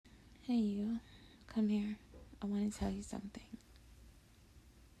Hey, you. Come here. I want to tell you something.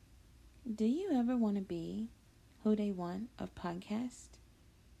 Do you ever want to be who they want of podcast?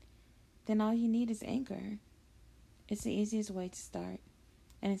 Then all you need is Anchor. It's the easiest way to start,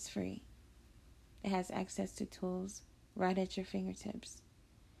 and it's free. It has access to tools right at your fingertips.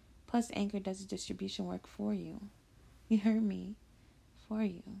 Plus, Anchor does the distribution work for you. You heard me. For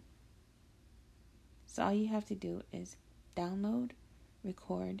you. So all you have to do is download,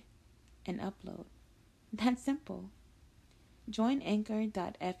 record, and upload. That's simple. Join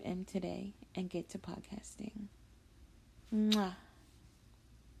Anchor.fm today and get to podcasting. Mwah.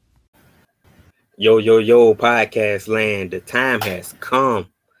 Yo, podcast land. The time has come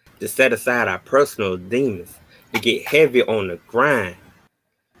to set aside our personal demons, to get heavy on the grind.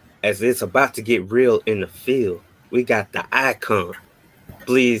 As it's about to get real in the field, we got the icon,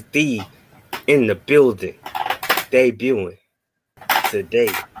 Bleeds D, in the building, debuting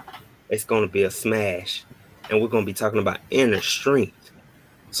today. It's going to be a smash, and we're going to be talking about inner strength.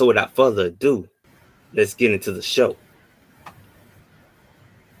 So without further ado, let's get into the show.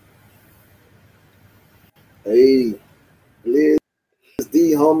 Hey, Liz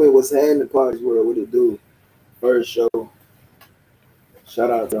D, homie, what's happening? Parties world, what it do? First show.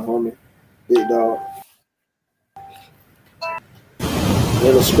 Shout out to the homie, Big Dog.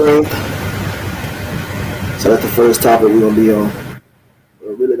 Inner strength. So that's the first topic we're gonna be on.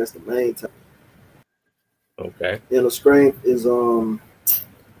 Well, really, that's the main topic. Okay. Inner strength is man.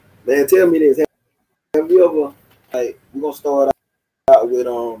 Tell me this: have you ever we're gonna start out with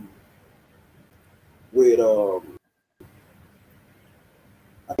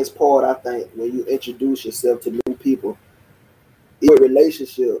this part, I think, when you introduce yourself to new people, even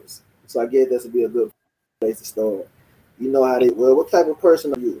relationships. So I guess that's would be a good place to start. You know how what type of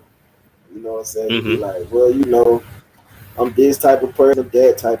person are you? You know what I'm saying? Mm-hmm. You be like, I'm this type of person,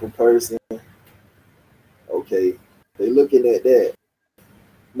 that type of person. Okay, they looking at that.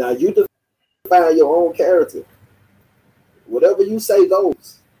 Now you define your own character. Whatever you say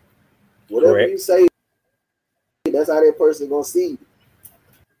goes. Whatever Correct. you say, that's how that person gonna see you.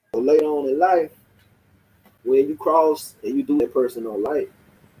 So later on in life, when you cross and you do that person don't like,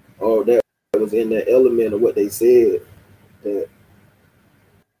 or that was in that element of what they said, that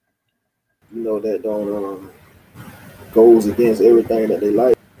that don't goes against everything that they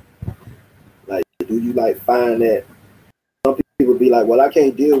like. Like, do you find that some people be like, well, I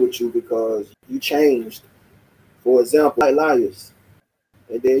can't deal with you because you changed. For example, like liars.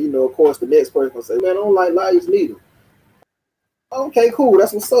 And then, of course, the next person will say, man, I don't like liars neither. Okay, cool.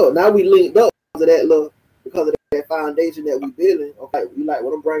 That's what's up. Now we linked up because of that foundation that we building. Okay, you like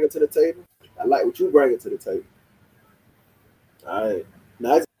what I'm bringing to the table? I like what you bringing to the table. All right.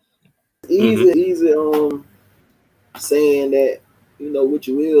 Now it's easy saying that, what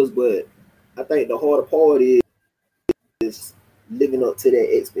you is, but I think the harder part is living up to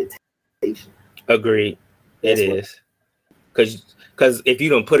that expectation. Agreed. It is. Because if you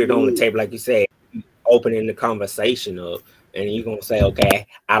don't put it on the table, like you said, opening the conversation up, and you're going to say, okay,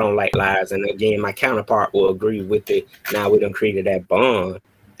 I don't like lies. And again, my counterpart will agree with it. Now we done created that bond,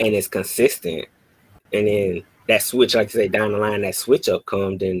 and it's consistent. And then that switch, like you say, down the line, that switch up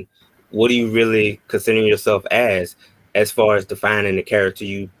comes, then what are you really considering yourself as far as defining the character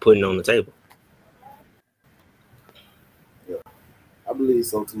you putting on the table? Yeah, I believe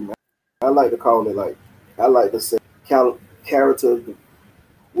so too, man. I like to call it I like to say character,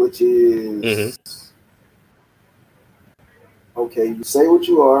 which is okay. You say what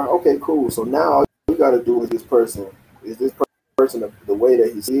you are. Okay, cool. So now all you got to do is this person the way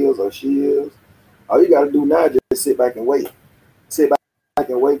that he is or she is. All you got to do now is just sit back and wait. Sit back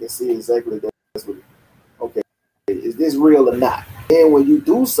and wait and see exactly that's what. Okay, is this real or not? And when you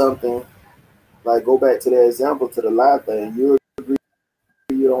do something, like go back to that example to the lie thing, you agree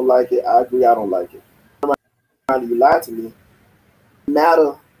you don't like it. I agree I don't like it. You lie to me. No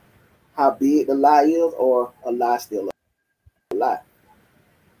matter how big the lie is, or a lie still a lie.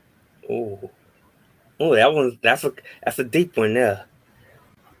 Oh, that's a deep one there.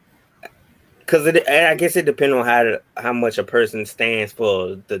 Because I guess it depends on how much a person stands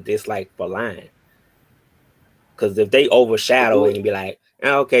for the dislike for lying. Because if they overshadow it and be like,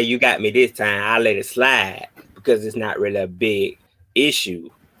 okay, you got me this time, I'll let it slide because it's not really a big issue.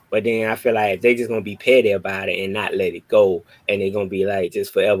 But then I feel like if they just gonna be petty about it and not let it go, and they're gonna be like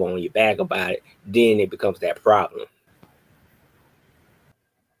just forever on your back about it, then it becomes that problem.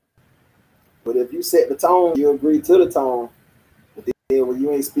 But if you set the tone, you agree to the tone. But then when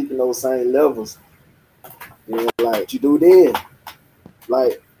you ain't speaking those same levels, like you do then.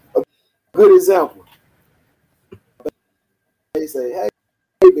 Like a good example. They say, hey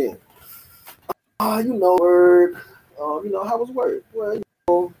Ben, Work. How was work?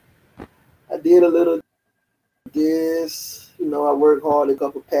 Well, I did a little this. I worked hard, a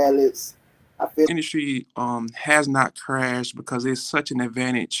couple pallets. I feel industry has not crashed because it's such an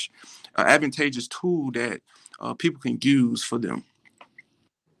advantageous tool that people can use for them.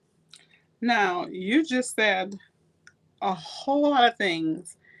 Now, you just said a whole lot of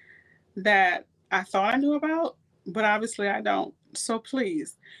things that I thought I knew about, but obviously I don't. So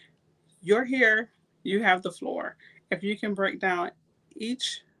please, you're here, you have the floor. If you can break down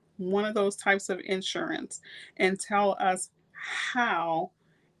each one of those types of insurance and tell us how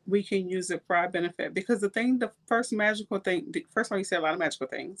we can use it for our benefit. Because the first magical thing, first of all, you said a lot of magical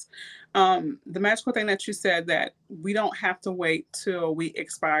things. The magical thing that you said, that we don't have to wait till we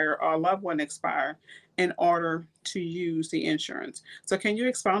expire or our loved one expire in order to use the insurance. So can you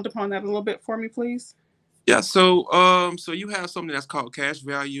expound upon that a little bit for me, please? Yeah, so you have something that's called cash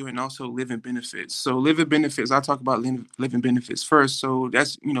value and also living benefits. So living benefits, I'll talk about living benefits first. So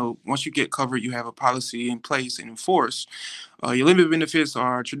that's, once you get covered, you have a policy in place and enforced. Your living benefits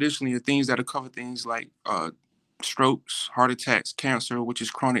are traditionally the things that cover things like strokes, heart attacks, cancer, which is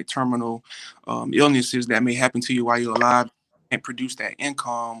chronic terminal illnesses that may happen to you while you're alive and produce that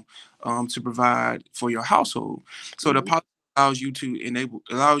income to provide for your household. So the policy allows you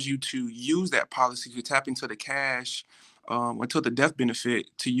to use that policy to tap into the cash until the death benefit,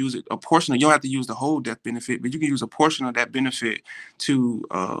 to use it a portion of, you don't have to use the whole death benefit, but you can use a portion of that benefit to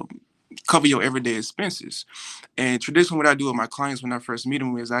cover your everyday expenses. And traditionally, what I do with my clients when I first meet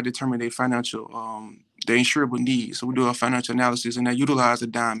them is I determine their their insurable needs. So we do a financial analysis, and I utilize the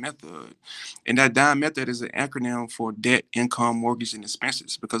DIME method. And that DIME method is an acronym for debt, income, mortgage, and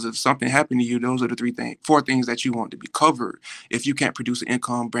expenses. Because if something happened to you, those are the four things that you want to be covered. If you can't produce an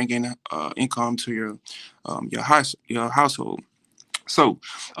income, bring in income to your household. So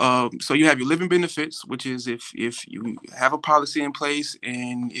you have your living benefits, which is if you have a policy in place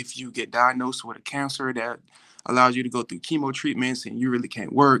and if you get diagnosed with a cancer that allows you to go through chemo treatments and you really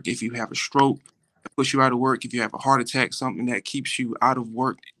can't work, if you have a stroke that puts you out of work, if you have a heart attack, something that keeps you out of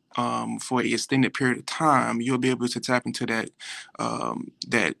work for an extended period of time, you'll be able to tap into that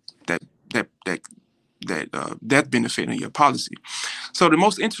that that that that death benefit in your policy. So the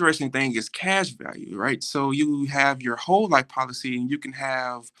most interesting thing is cash value, right? So you have your whole life policy, and you can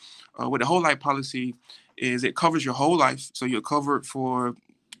have with the whole life policy is it covers your whole life. So you're covered for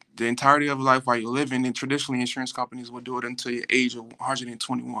the entirety of life while you're living. And traditionally, insurance companies will do it until your age of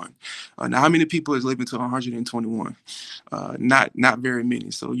 121. Now, how many people is living to 121? Not very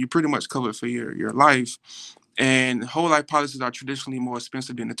many. So you're pretty much covered for your life. And whole life policies are traditionally more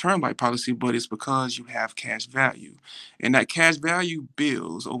expensive than the term life policy, but it's because you have cash value. And that cash value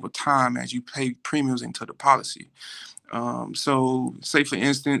builds over time as you pay premiums into the policy. So say, for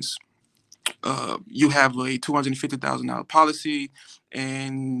instance, you have a $250,000 policy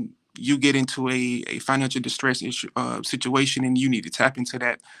and you get into a financial distress situation and you need to tap into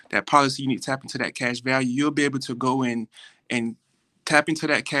that policy, you need to tap into that cash value. You'll be able to go in and tap into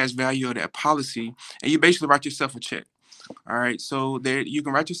that cash value of that policy, and you basically write yourself a check. All right, so there you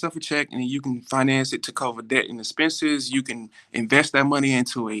can write yourself a check and you can finance it to cover debt and expenses. You can invest that money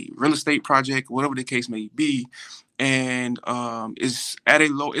into a real estate project, whatever the case may be, and it's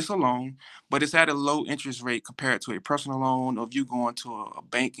a loan, but it's at a low interest rate compared to a personal loan, or if you going to a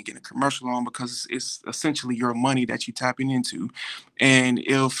bank and get a commercial loan, because it's essentially your money that you're tapping into. And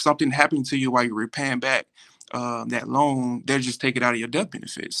if something happened to you while you're repaying back that loan, they'll just take it out of your debt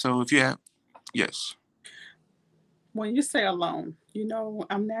benefit. So if you have, yes. When you say a loan,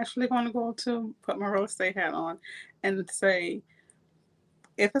 I'm naturally going to go to put my real estate hat on and say,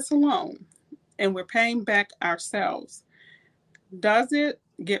 if it's a loan and we're paying back ourselves, does it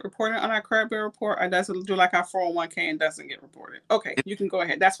get reported on our credit bureau report, or does it do like our 401k and doesn't get reported? Okay, you can go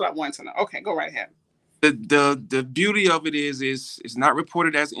ahead. That's what I wanted to know. Okay, go right ahead. The beauty of it is it's not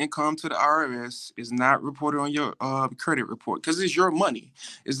reported as income to the IRS. It's not reported on your credit report because it's your money.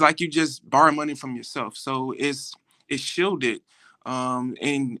 It's like you just borrow money from yourself. So it's shielded,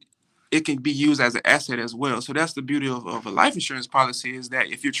 and it can be used as an asset as well. So that's the beauty of a life insurance policy, is that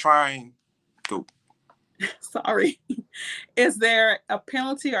if you're trying, go. Sorry. Is there a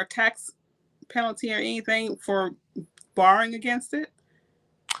penalty or tax penalty or anything for borrowing against it?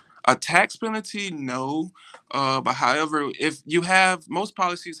 A tax penalty, no. But however, if you have, most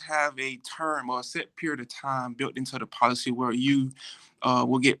policies have a term or a set period of time built into the policy where you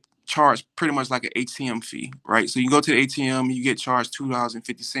will get charged pretty much like an ATM fee, right? So you go to the ATM, you get charged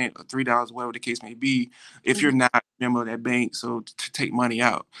 $2.50 or $3, whatever the case may be, if you're not a member of that bank, so to take money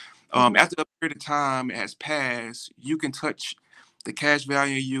out. After the period of time has passed, you can touch the cash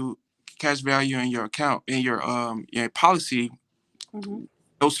value cash value in your account, in your policy, Mm-hmm.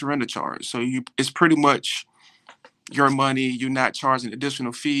 no surrender charge. So it's pretty much your money. You're not charging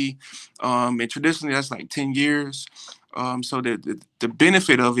additional fee. And traditionally that's like 10 years. So the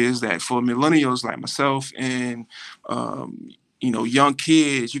benefit of it is that for millennials like myself and young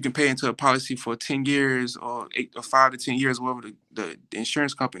kids, you can pay into a policy for 10 years or 5 to 10 years, whatever the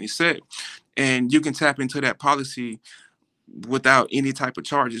insurance company said, and you can tap into that policy without any type of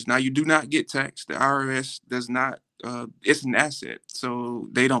charges. Now, you do not get taxed. The IRS does not. It's an asset, so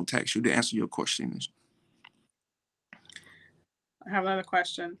they don't tax you. To answer your question, I have another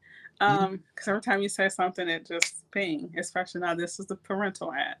question. Mhm. Because every time you say something, it just ping. Especially now, this is the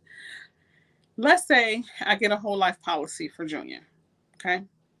parental ad. Let's say I get a whole life policy for Junior, okay?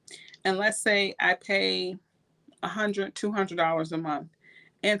 And let's say I pay $100, $200 a month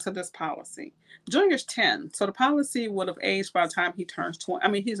into this policy. Junior's 10, so the policy would have aged by the time he turns 20. I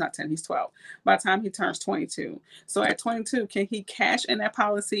mean, he's not 10, he's 12. By the time he turns 22. So at 22, can he cash in that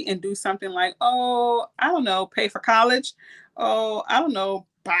policy and do something like, oh, I don't know, pay for college? Oh, I don't know,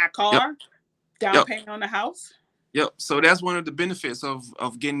 buy a Yep. car, down Yep. payment on the house? Yep. So that's one of the benefits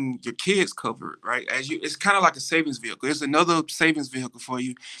of getting your kids covered, right? It's kind of like a savings vehicle. It's another savings vehicle for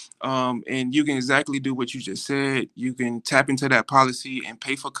you, and you can exactly do what you just said. You can tap into that policy and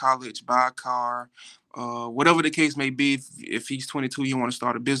pay for college, buy a car, whatever the case may be. If he's 22, you want to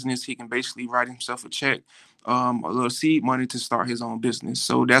start a business, he can basically write himself a check, a little seed money to start his own business.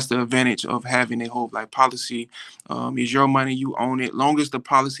 So that's the advantage of having a whole life policy. Is your money, you own it, long as the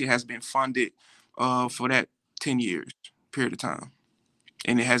policy has been funded for that 10 years period of time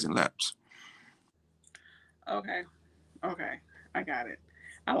and it hasn't lapsed. Okay. Okay. I got it.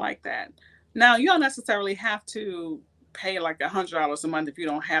 I like that. Now, you don't necessarily have to pay like $100 a month if you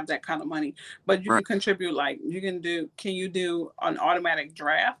don't have that kind of money, but you Right. can contribute. Like can you do an automatic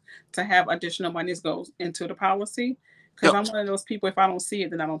draft to have additional monies go into the policy? Because Yep. I'm one of those people, if I don't see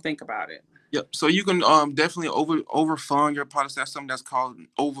it, then I don't think about it. Yep. So you can definitely overfund your policy. That's something that's called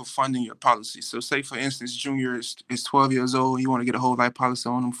overfunding your policy. So say for instance, Junior is 12 years old and you want to get a whole life policy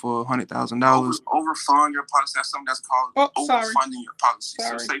on him for $100,000. Overfund your policy. That's something that's called overfunding your policy.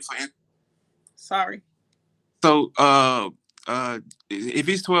 Sorry. So say for instance. Sorry. So if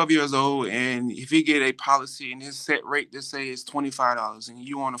he's 12 years old and if he get a policy and his set rate, let's say is $25 and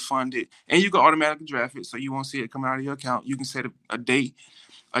you want to fund it and you can automatically draft it so you won't see it come out of your account. You can set a date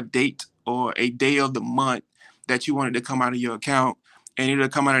or a day of the month that you wanted to come out of your account, and it'll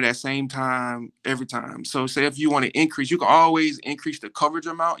come out at that same time every time. So say if you want to increase, you can always increase the coverage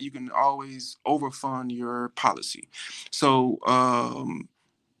amount. You can always overfund your policy. So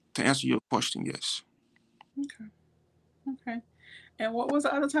to answer your question, yes. Okay. Okay. And what was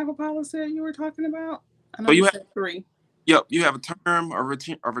the other type of policy you were talking about? I know So you you have said 3. Yep, you have a term, a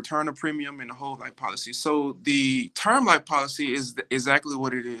return of premium, and a whole life policy. So the term life policy is exactly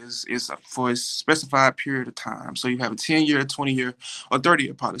what it is. It's for a specified period of time. So you have a 10-year, 20-year, or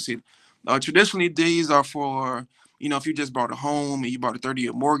 30-year policy. Traditionally, these are for, if you just bought a home and you bought a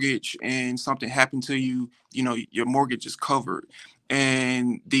 30-year mortgage and something happened to you, your mortgage is covered.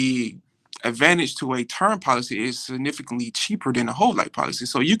 And the advantage to a term policy is significantly cheaper than a whole life policy.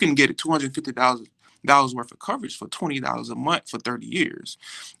 So you can get it $250,000 worth of coverage for $20 a month for 30 years.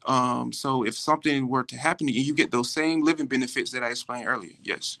 So if something were to happen to you, you get those same living benefits that I explained earlier.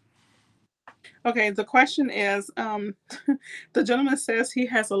 Yes. Okay, the question is, the gentleman says he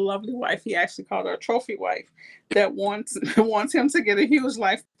has a lovely wife. He actually called her a trophy wife that wants wants him to get a huge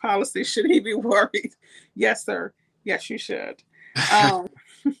life policy. Should he be worried? Yes, sir. Yes, you should. Um,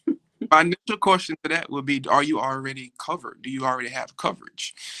 My initial question to that would be, are you already covered? Do you already have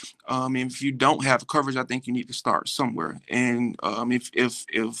coverage? If you don't have coverage, I think you need to start somewhere. And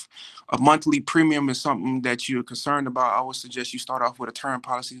if a monthly premium is something that you're concerned about, I would suggest you start off with a term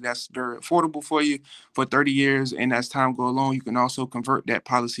policy that's very affordable for you for 30 years. And as time goes along, you can also convert that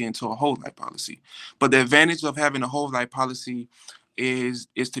policy into a whole life policy. But the advantage of having a whole life policy is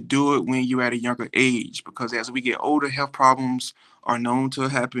to do it when you're at a younger age, because as we get older, health problems are known to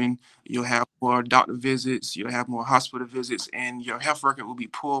happen. You'll have more doctor visits, you'll have more hospital visits, and your health record will be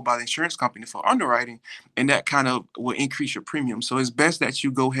pulled by the insurance company for underwriting, and that kind of will increase your premium. So it's best that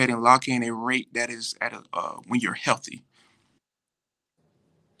you go ahead and lock in a rate that is at when you're healthy.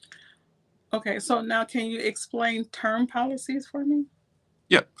 okay, so now can you explain term policies for me?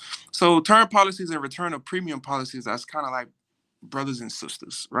 Yep. So term policies and return of premium policies, that's kind of like brothers and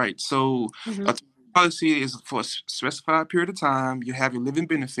sisters, right? So Mm-hmm. a term policy is for a specified period of time. You have your living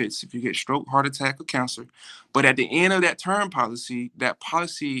benefits if you get stroke, heart attack, or cancer. But at the end of that term policy, that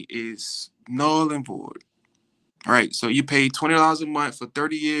policy is null and void. right? So you pay $20 a month for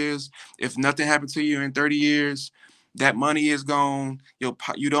 30 years. If nothing happened to you in 30 years, that money is gone.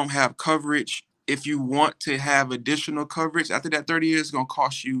 You don't have coverage. If you want to have additional coverage after that 30 years, it's going to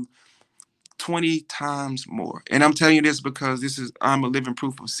cost you 20 times more. And I'm telling you this because I'm a living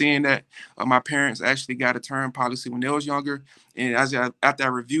proof of seeing that. My parents actually got a term policy when they was younger. And after I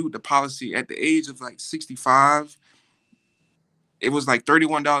reviewed the policy at the age of like 65, it was like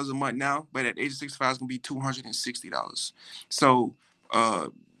 $31 a month now, but at age of 65, it's gonna be $260. So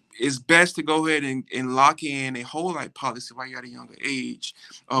it's best to go ahead and lock in a whole life policy while you're at a younger age.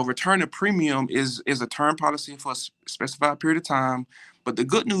 Return of premium is a term policy for a specified period of time. But the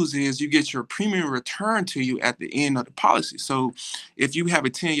good news is you get your premium returned to you at the end of the policy. So if you have a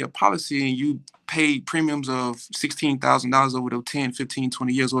 10-year policy and you pay premiums of $16,000 over the 10, 15,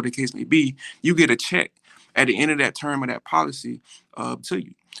 20 years, whatever the case may be, you get a check at the end of that term of that policy to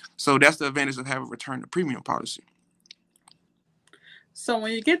you. So that's the advantage of having a return to premium policy. So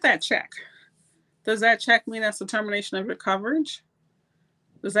when you get that check, does that check mean that's the termination of your coverage?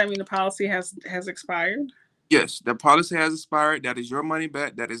 Does that mean the policy has expired? Yes, the policy has expired. That is your money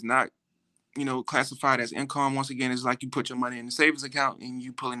back. That is not, classified as income. Once again, it's like you put your money in the savings account and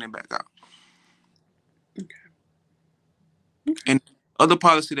you pulling it back out. Okay. And other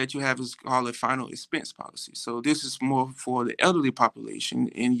policy that you have is called a final expense policy. So this is more for the elderly population,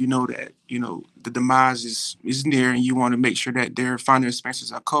 and you know that the demise is near, and you want to make sure that their final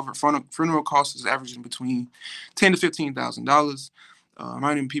expenses are covered. Funeral costs is averaging between $10,000 to $15,000.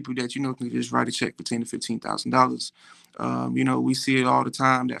 Reminding people that can just write a check for $10,000 to $15,000. We see it all the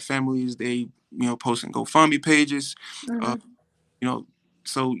time that families they posting GoFundMe pages. Mm-hmm.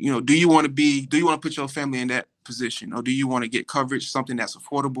 So do you want to put your family in that position, or do you want to get coverage, something that's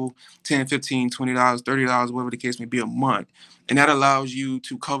affordable, $10, $15, $20, $30, whatever the case may be a month, and that allows you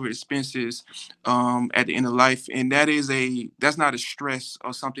to cover expenses at the end of life, and that's not a stress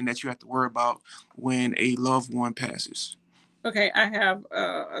or something that you have to worry about when a loved one passes. Okay, I have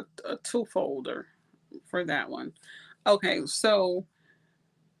a two-folder for that one. Okay, so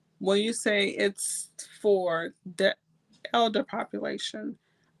when you say it's for the elder population,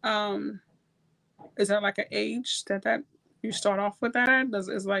 is that like an age that you start off with that?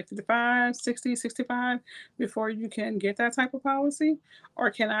 Is like 55, 60, 65 before you can get that type of policy?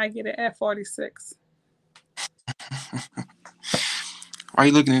 Or can I get it at 46? Why are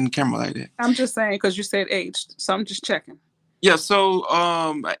you looking in the camera like that? I'm just saying because you said aged, so I'm just checking. Yeah, so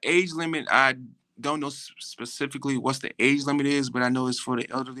age limit, I don't know specifically what's the age limit is, but I know it's for the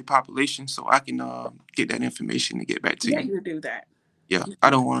elderly population, so I can get that information and get back to you. Yeah, you do that. Yeah,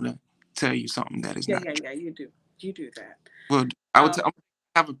 I don't want to tell you something that is not. Yeah, you do. You do that. Well, I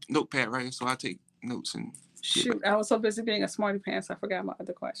have a notepad right here, so I take notes and. Shoot, I was so busy being a smarty pants, I forgot my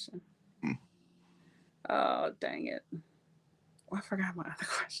other question. Oh, dang it. Oh, I forgot my other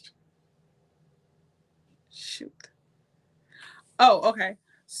question. Shoot. Oh, okay.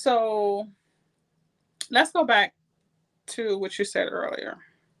 So let's go back to what you said earlier,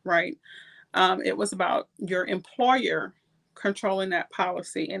 right? It was about your employer controlling that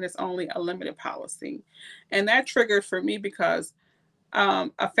policy, and it's only a limited policy. And that triggered for me because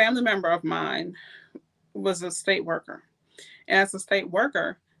a family member of mine was a state worker. And as a state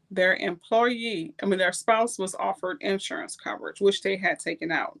worker, their spouse was offered insurance coverage, which they had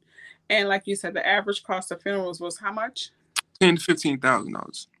taken out. And like you said, the average cost of funerals was how much? $10,000 to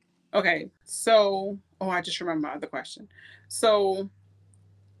 $15,000. Okay, so I just remember my other question. So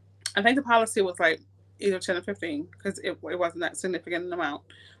I think the policy was like either 10 or 15 because it wasn't that significant an amount.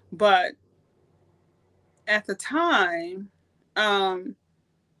 But at the time,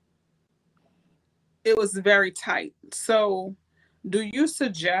 it was very tight. So do you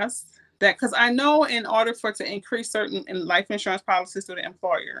suggest that, because I know in order for it to increase certain life insurance policies to the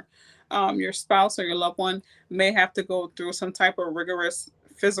employer, your spouse or your loved one may have to go through some type of rigorous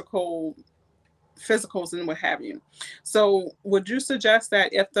physicals and what have you. So would you suggest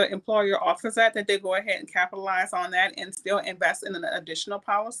that if the employer offers that they go ahead and capitalize on that and still invest in an additional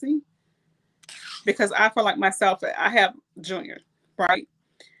policy? Because I feel like myself, I have Junior, right?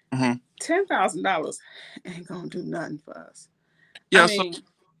 Mm-hmm. $10,000 ain't gonna do nothing for us. Yeah, so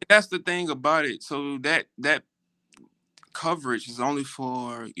that's the thing about it. So that coverage is only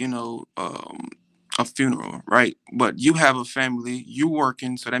for a funeral, right? But you have a family, you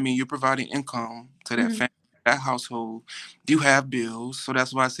working, so that means you're providing income to that family, that household. You have bills, so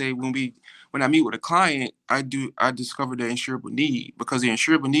that's why I say when I meet with a client, I discovered the insurable need, because the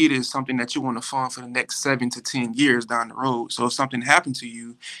insurable need is something that you want to fund for the next 7 to 10 years down the road. So if something happened to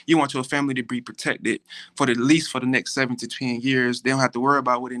you, you want your family to be protected for at least for the next 7 to 10 years. They don't have to worry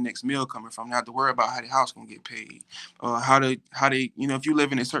about where the next meal coming from. They have to worry about how the house gonna get paid, how they, if you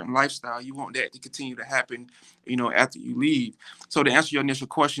live in a certain lifestyle, you want that to continue to happen, after you leave. So to answer your initial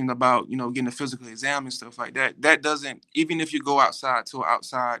question about, getting a physical exam and stuff like that, that doesn't, even if you go outside to an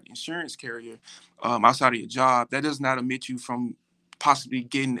outside insurance carrier, outside of your job, that does not omit you from possibly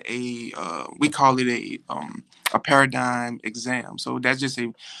getting a, we call it a paradigm exam. So that's just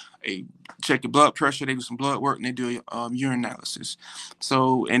a check your blood pressure, they do some blood work, and they do a urine analysis.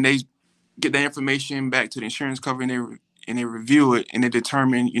 So, and they get that information back to the insurance company, and they review it, and they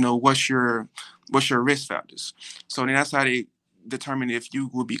determine, what's your risk factors. So then that's how they determine if you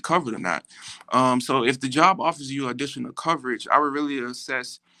will be covered or not. So if the job offers you additional coverage, I would really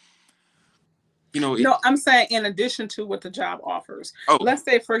assess, no, I'm saying in addition to what the job offers. Oh. Let's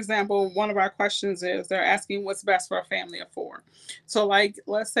say, for example, one of our questions is they're asking what's best for a family of 4. So like,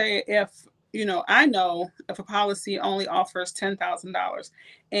 let's say if, I know if a policy only offers $10,000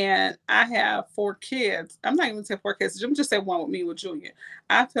 and I have 4 kids, I'm not even gonna say 4 kids, I'm just say one with me with Julia.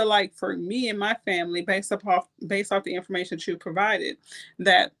 I feel like for me and my family, based off the information that you provided,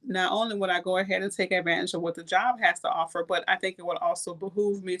 that not only would I go ahead and take advantage of what the job has to offer, but I think it would also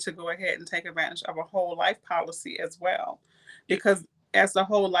behoove me to go ahead and take advantage of a whole life policy as well. Because as the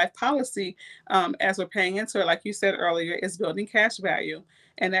whole life policy, as we're paying into it, like you said earlier, is building cash value.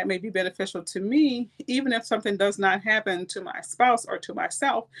 And that may be beneficial to me, even if something does not happen to my spouse or to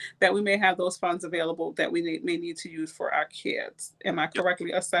myself, that we may have those funds available that we may need to use for our kids. Am I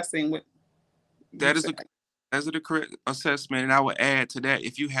correctly assessing what that is the correct assessment? And I would add to that,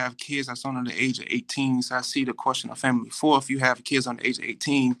 if you have kids that's under the age of 18, so I see the question of family 4, if you have kids under the age of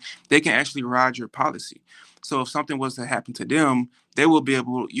 18, they can actually ride your policy. So if something was to happen to them, you will be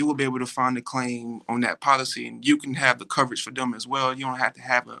able to find a claim on that policy, and you can have the coverage for them as well. You don't have to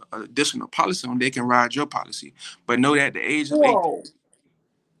have an additional policy on. They can ride your policy. But know that at the age of 18.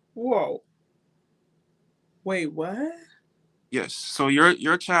 Whoa. Wait, what? Yes. So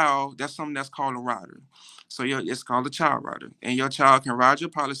your child, that's something that's called a rider. So it's called a child rider. And your child can ride your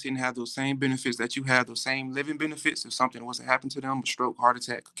policy and have those same benefits that you have, those same living benefits if something was to happen to them, a stroke, heart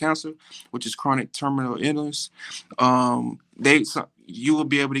attack, cancer, which is chronic terminal illness. You will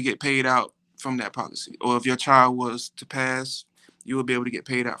be able to get paid out from that policy. Or if your child was to pass, you will be able to get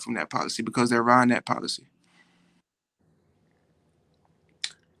paid out from that policy because they're riding that policy.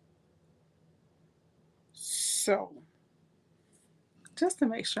 So, just to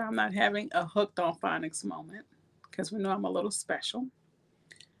make sure I'm not having a hooked on phonics moment, because we know I'm a little special.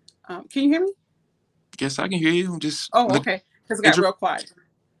 Can you hear me? Yes, I can hear you. Okay. Because it got real quiet.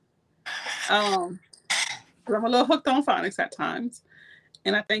 I'm a little hooked on phonics at times,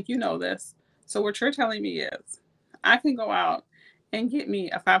 and I think you know this. So what you're telling me is, I can go out and get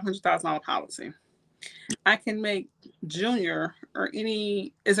me a $500,000 policy. I can make Junior or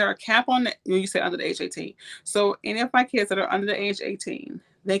any, is there a cap on that when you say under the age 18? So any of my kids that are under the age 18,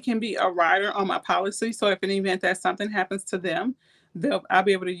 they can be a rider on my policy. So if in the event that something happens to them, I'll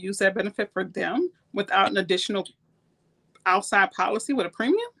be able to use that benefit for them without an additional outside policy with a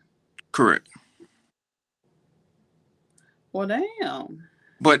premium? Correct. Well, damn.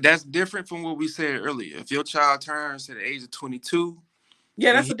 But that's different from what we said earlier. If your child turns to the age of 22.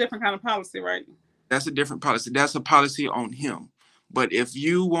 Yeah, that's a different kind of policy, right? That's a different policy. That's a policy on him. But if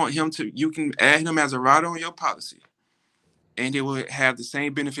you want him to, you can add him as a rider on your policy, and it will have the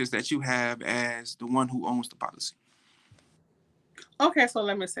same benefits that you have as the one who owns the policy. Okay, so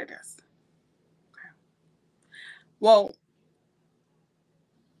let me say this. Well,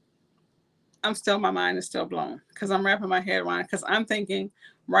 my mind is still blown because I'm wrapping my head around it, because I'm thinking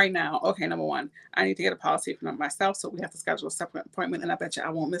right now, okay, number one, I need to get a policy for myself, so we have to schedule a separate appointment, and I bet you I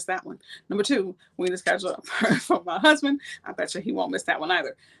won't miss that one. Number two, we need to schedule for my husband. I bet you he won't miss that one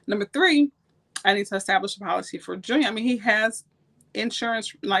either. Number three, I need to establish a policy for Junior. I mean, he has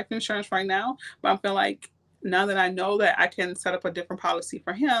insurance, life insurance right now, but I feel like now that I know that I can set up a different policy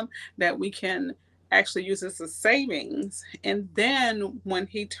for him that we can actually use this as savings. And then when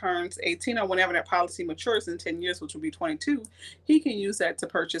he turns 18 or whenever that policy matures in 10 years, which will be 22, he can use that to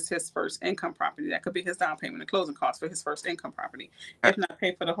purchase his first income property. That could be his down payment and closing costs for his first income property. If not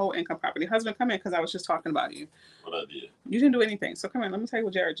pay for the whole income property. Husband, come in, because I was just talking about you. What I did? You didn't do anything. So come in, let me tell you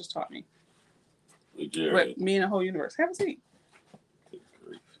what Jared just taught me. With Jared? With me and the whole universe. Have a seat.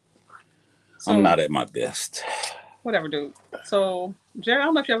 So, I'm not at my best. Whatever, dude. So, Jared, I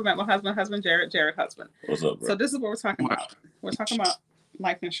don't know if you ever met my husband, Jared, husband. What's up, bro? So this is what we're talking about. We're talking about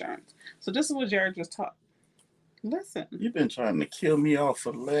life insurance. So this is what Jared just taught. Listen. You've been trying to kill me off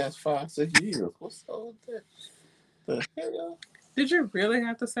for the last 5-6 years. What's all that? The hell? Did you really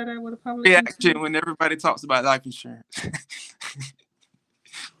have to say that with a public reaction when everybody talks about life insurance?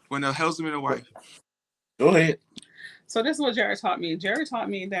 When a husband and a wife. Go ahead. So this is what Jerry taught me. Jerry taught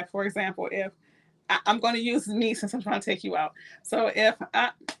me that, for example, if I'm going to use me since I'm trying to take you out. So if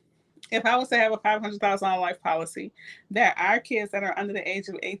I was to have a $500,000 life policy, that our kids that are under the age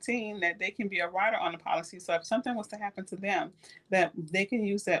of 18, that they can be a rider on the policy. So if something was to happen to them, that they can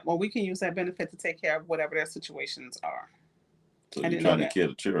use that, well, we can use that benefit to take care of whatever their situations are. So you're trying to kill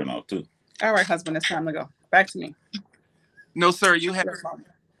the children out too. All right, husband, it's time to go. Back to me. No, sir, you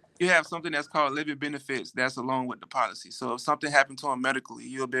have something that's called living benefits that's along with the policy. So if something happened to him medically,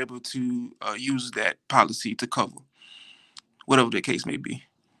 you'll be able to use that policy to cover whatever the case may be.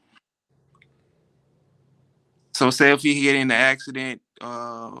 So say if he get in an accident,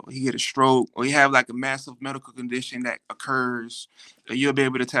 he get a stroke, or he have like a massive medical condition that occurs, you'll be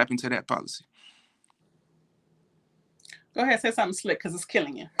able to tap into that policy. Go ahead, say something slick because it's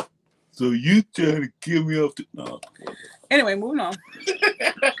killing you. So you trying to kill me off? No. Anyway, moving on.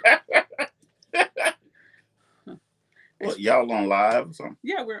 What, y'all on live or something?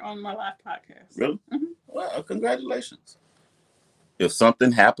 Yeah, we're on my live podcast. Really? Mm-hmm. Well, congratulations. If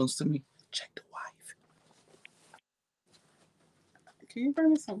something happens to me, check the wife. Can you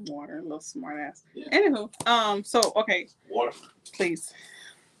bring me some water, a little smart ass? Yeah. Anywho, so okay. Water. Please.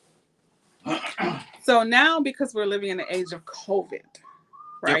 So now, because we're living in the age of COVID,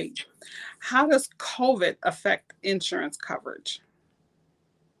 right? Yep. How does COVID affect insurance coverage?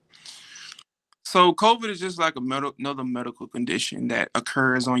 So COVID is just like another medical condition that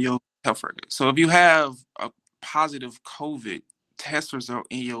occurs on your health record. So if you have a positive COVID test result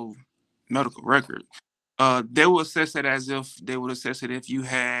in your medical record, they will assess it as if they would assess it if you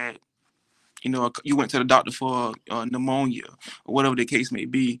had, you went to the doctor for pneumonia or whatever the case may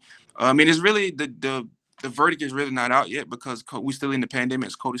be. I mean, it's really the verdict is really not out yet because we're still in the pandemic.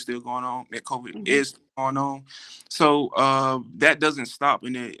 COVID is still going on. COVID is going on. So that doesn't stop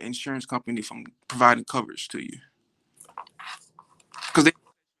the insurance company from providing coverage to you. Because they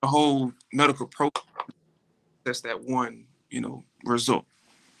the whole medical process, that's that one, result.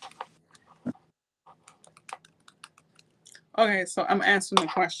 Okay, so I'm answering the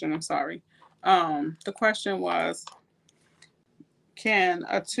question. I'm sorry. The question was, can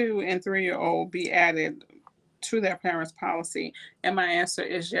a 2- and 3-year-old be added to their parents' policy? And my answer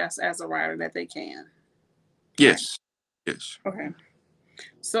is yes, as a rider, that they can. Yes. Right. Yes. Okay.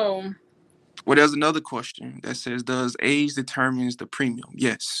 So. Well, there's another question that says, does age determines the premium?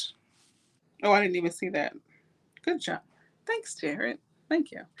 Yes. Oh, I didn't even see that. Good job. Thanks, Jared.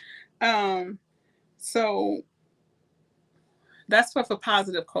 Thank you. So that's for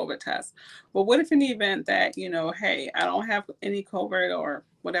positive COVID tests. But what if in the event that, hey, I don't have any COVID or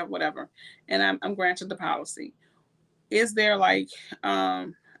whatever, and I'm granted the policy? Is there I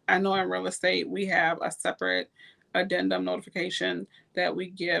know in real estate, we have a separate addendum notification that we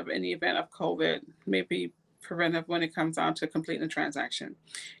give in the event of COVID, maybe preventive when it comes down to completing the transaction.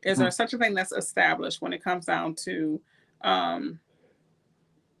 Is there such a thing that's established when it comes down to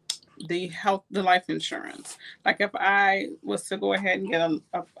the life insurance? Like if I was to go ahead and get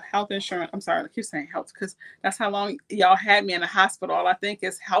a health insurance, I'm sorry, I keep saying health because that's how long y'all had me in the hospital. All I think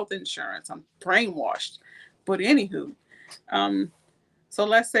is health insurance. I'm brainwashed. But anywho, so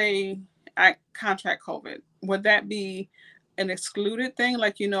let's say I contract COVID. Would that be an excluded thing?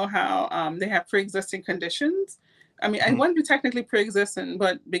 Like, how they have pre-existing conditions? I mean, it wouldn't be technically pre-existing,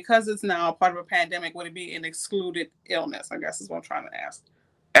 but because it's now part of a pandemic, would it be an excluded illness? I guess is what I'm trying to ask.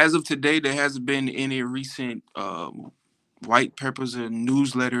 As of today, there hasn't been any recent white papers or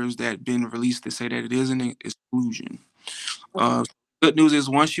newsletters that have been released to say that it is an exclusion. Okay. Good news is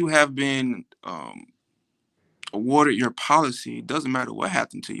once you have been awarded your policy, it doesn't matter what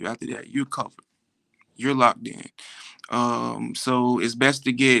happened to you after that, you're covered. You're locked in. So it's best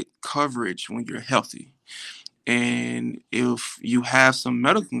to get coverage when you're healthy. And if you have some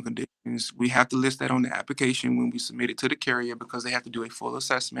medical conditions, we have to list that on the application when we submit it to the carrier because they have to do a full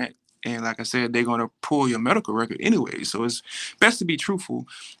assessment. And like I said, they're going to pull your medical record anyway. So it's best to be truthful.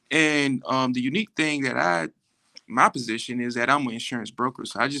 And the unique thing that my position is that I'm an insurance broker.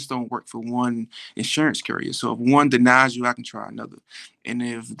 So I just don't work for one insurance carrier. So if one denies you, I can try another. And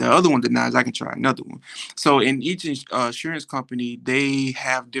if the other one denies, I can try another one. So in each insurance company, they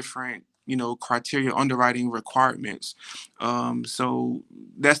have different criteria, underwriting requirements. So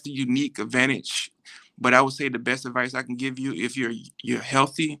that's the unique advantage. But I would say the best advice I can give you, if you're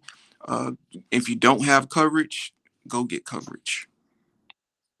healthy, if you don't have coverage, go get coverage.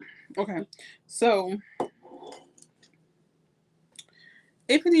 Okay. So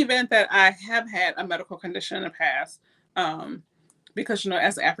if in the event that I have had a medical condition in the past, because,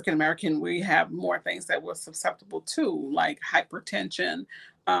 as an African American, we have more things that we're susceptible to, like hypertension,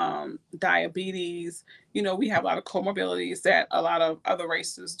 diabetes. We have a lot of comorbidities that a lot of other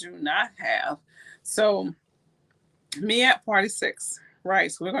races do not have. So, me at 46,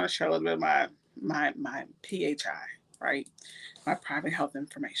 right? So we're going to share a little bit of my PHI, right? My private health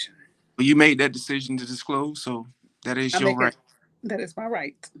information. Well, you made that decision to disclose, so that is your right. That is my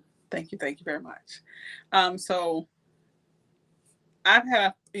right. Thank you very much. So I've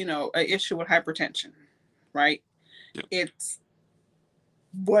had an issue with hypertension, right? Yep. It's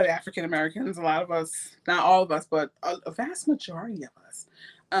what African Americans, a lot of us, not all of us, but a vast majority of us,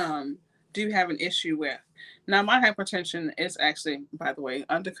 do have an issue with. Now, my hypertension is actually, by the way,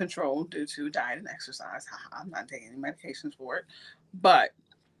 under control due to diet and exercise. I'm not taking any medications for it. But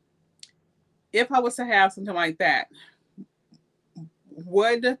if I was to have something like that,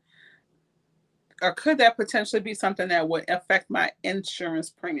 could that potentially be something that would affect my insurance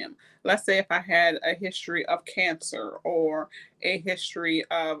premium? Let's say if I had a history of cancer or a history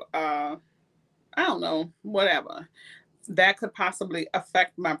of, I don't know, whatever, that could possibly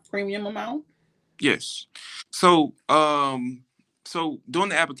affect my premium amount? Yes. So, during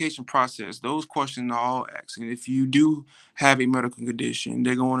the application process, those questions are all asked. And if you do have a medical condition,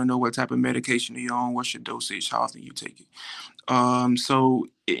 they're going to know what type of medication you're on, what's your dosage, how often you take it.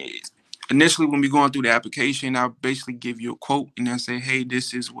 Initially, when we're going through the application, I'll basically give you a quote and then say, hey,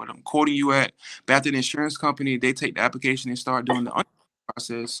 this is what I'm quoting you at. But after the insurance company, they take the application and start doing the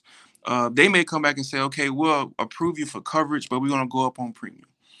process. They may come back and say, okay, we'll approve you for coverage, but we're going to go up on premium.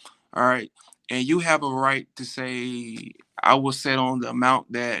 All right. And you have a right to say, I will set on the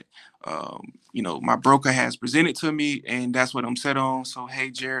amount that, my broker has presented to me, and that's what I'm set on. So,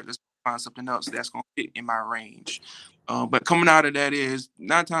 hey, Jared, let's find something else that's going to fit in my range. But coming out of that is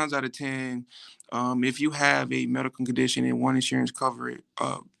 9 times out of 10, if you have a medical condition and one insurance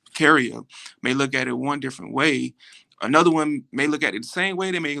carrier may look at it one different way, another one may look at it the same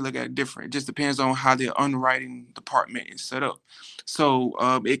way, they may look at it different. It just depends on how their underwriting department is set up.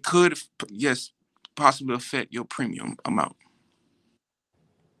 So it could, yes, possibly affect your premium amount.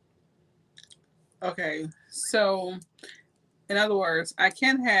 Okay. So, in other words, I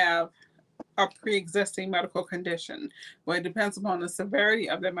can have a pre-existing medical condition, but it depends upon the severity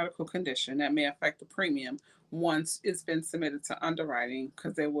of that medical condition that may affect the premium once it's been submitted to underwriting,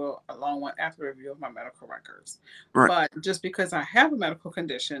 because they will, along with after review of my medical records. Right. But just because I have a medical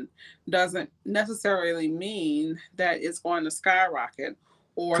condition doesn't necessarily mean that it's going to skyrocket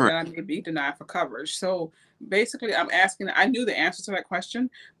or Correct. that I may be denied for coverage. So basically, I'm asking, I knew the answer to that question,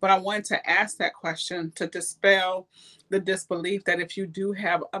 but I wanted to ask that question to dispel the disbelief that if you do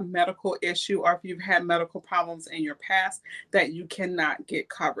have a medical issue or if you've had medical problems in your past, that you cannot get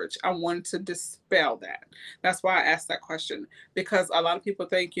coverage. I wanted to dispel that. That's why I asked that question, because a lot of people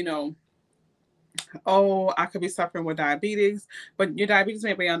think, oh, I could be suffering with diabetes, but your diabetes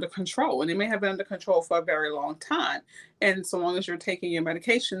may be under control, and it may have been under control for a very long time. And so long as you're taking your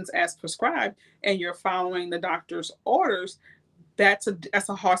medications as prescribed and you're following the doctor's orders, that's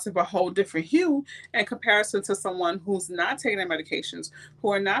a horse of a whole different hue in comparison to someone who's not taking their medications, who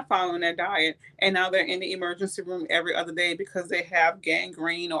are not following their diet, and now they're in the emergency room every other day because they have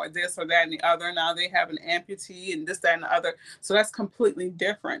gangrene or this or that and the other. Now they have an amputee and this, that, and the other. So that's completely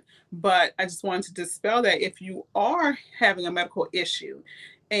different. But I just wanted to dispel that if you are having a medical issue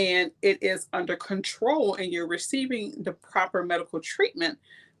and it is under control and you're receiving the proper medical treatment,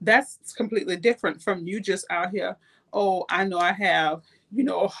 that's completely different from you just out here, oh, I know I have,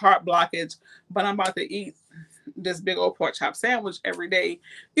 a heart blockage, but I'm about to eat this big old pork chop sandwich every day.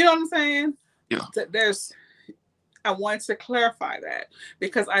 You know what I'm saying? Yeah. I wanted to clarify that,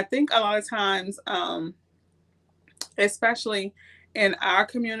 because I think a lot of times, especially in our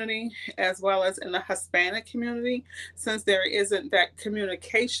community, as well as in the Hispanic community, since there isn't that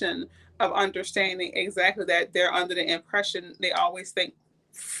communication of understanding exactly that, they're under the impression, they always think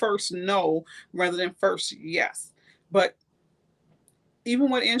first no rather than first yes. But even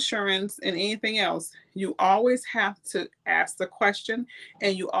with insurance and anything else, you always have to ask the question,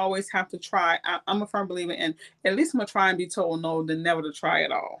 and you always have to try. I'm a firm believer in, at least I'm going to try and be told no than never to try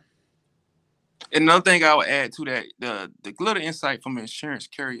at all. And another thing I would add to that, the little insight from an insurance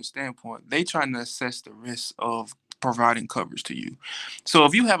carrier standpoint, they trying to assess the risk of providing coverage to you. So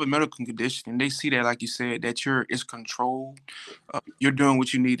if you have a medical condition and they see that, like you said, that it's controlled, you're doing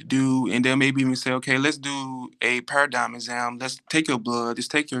what you need to do, and they'll maybe even say, okay, let's do a paradigm exam. Let's take your blood, let's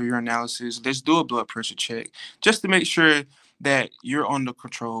take your urinalysis, let's do a blood pressure check, just to make sure that you're under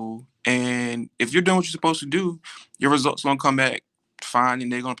control. And if you're doing what you're supposed to do, your results don't come back fine,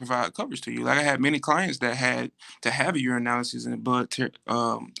 and they're going to provide coverage to you. Like I had many clients that had to have a urine analysis and a blood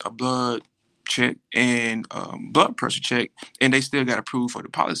check and blood pressure check, and they still got approved for the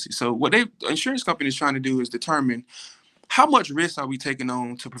policy. So what the insurance company is trying to do is determine how much risk are we taking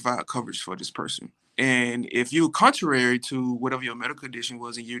on to provide coverage for this person. And if you're contrary to whatever your medical condition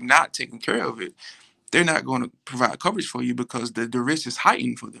was and you're not taking care of it, they're not going to provide coverage for you because the risk is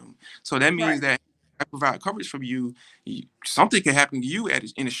heightened for them. So that means Right. that I provide coverage for you, something can happen to you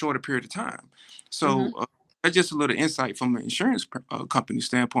in a shorter period of time. So that's just a little insight from an insurance company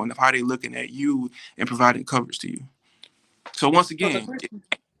standpoint of how they're looking at you and providing coverage to you. So once So the again, question.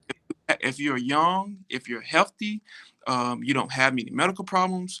 if you're young, if you're healthy, you don't have many medical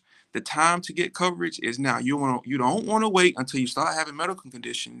problems, the time to get coverage is now. You don't want to wait until you start having medical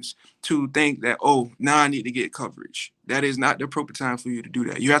conditions to think that, oh, now I need to get coverage. That is not the appropriate time for you to do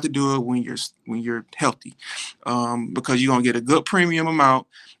that. You have to do it when you're healthy, because you're gonna get a good premium amount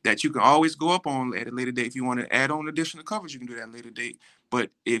that you can always go up on at a later date. If you want to add on additional coverage, you can do that at a later date. But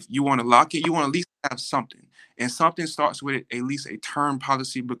if you want to lock it, you want to at least have something. And something starts with at least a term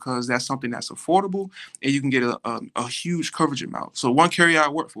policy because that's something that's affordable and you can get a huge coverage amount. So one carrier I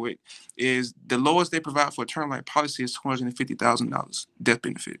work for is the lowest they provide for a term like policy is $250,000 death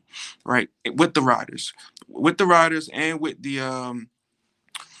benefit, right? With the riders, and with the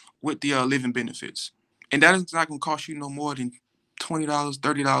living benefits, and that is not going to cost you no more than $20,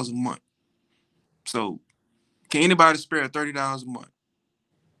 $30 a month. So can anybody spare $30 a month?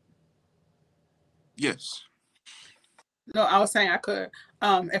 Yes. No, I was saying I could.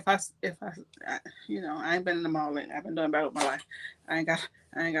 If I ain't been in the mall lately. I've been doing better with my life. I ain't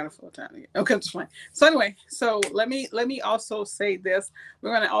got a full time yet. Okay, just fine. So anyway, let me also say this.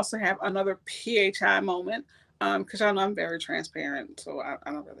 We're gonna also have another PHI moment. Because I know I'm very transparent, so I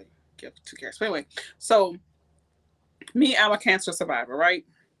don't really give two cares. But anyway, so me, I'm a cancer survivor, right?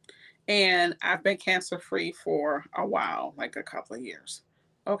 And I've been cancer free for a while, like a couple of years.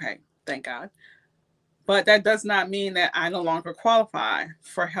 Okay, thank God. But that does not mean that I no longer qualify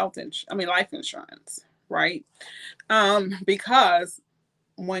for life insurance, right? Because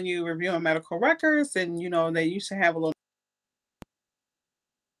when you review medical records, and they used to have a little.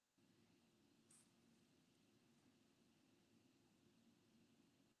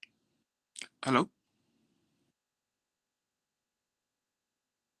 Hello.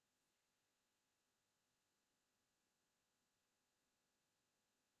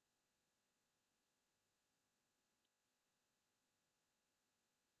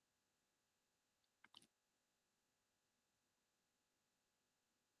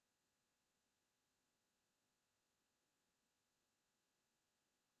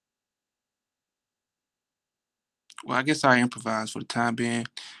 Well, I guess I improvise for the time being.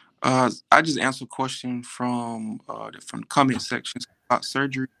 I just answered a question from the comment sections about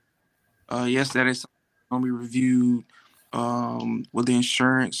surgery. Yes, that is going to be reviewed with the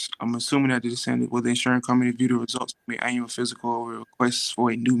insurance. I'm assuming that they're saying that will the insurance company review the results of the annual physical or requests for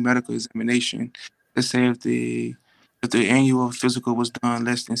a new medical examination. Let's say if the annual physical was done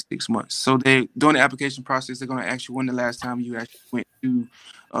less than 6 months. So they during the application process, they're going to ask you when the last time you actually went to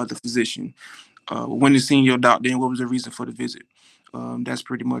the physician. When you seen your doctor and what was the reason for the visit. That's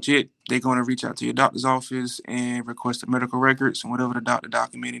pretty much it. They're going to reach out to your doctor's office and request the medical records and whatever the doctor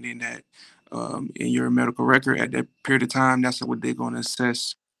documented in your medical record at that period of time. That's what they're going to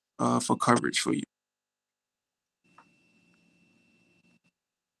assess for coverage for you.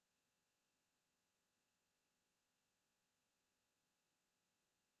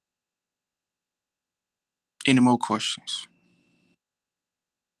 Any more questions?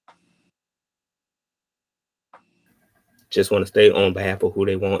 Just want to state on behalf of Who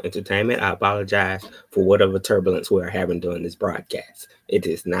They Want Entertainment, I apologize for whatever turbulence we are having during this broadcast. It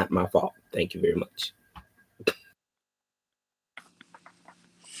is not my fault. Thank you very much.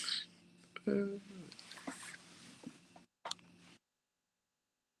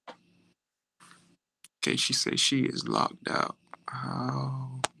 Okay, she says she is locked out.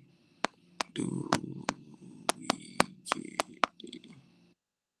 How do we get...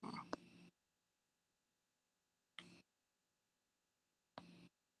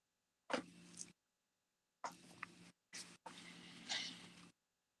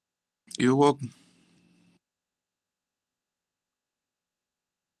 You're welcome.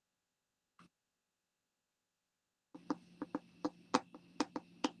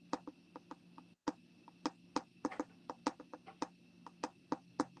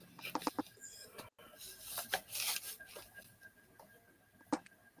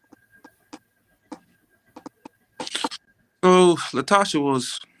 So Latasha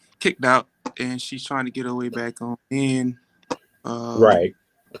was kicked out and she's trying to get her way back on in. Right.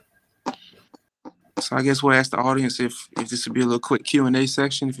 So I guess we'll ask the audience if this would be a little quick Q&A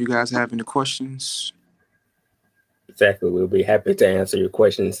section. If you guys have any questions. Exactly. We'll be happy to answer your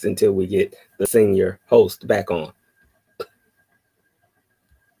questions until we get the senior host back on.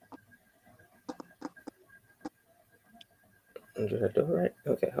 Did I do it right?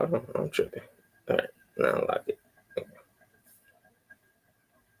 Okay, hold on. I'm tripping. All right. Now I like it.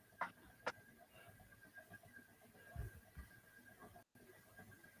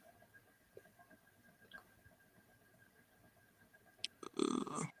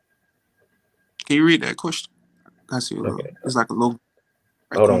 Can you read that question? I see a little. Okay. It's like a logo.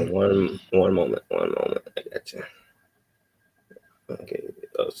 Right. Hold on one moment. I got you. Okay.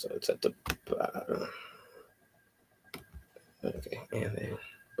 Oh, so it's at the bottom. Okay, and then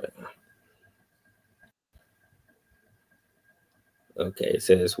okay, it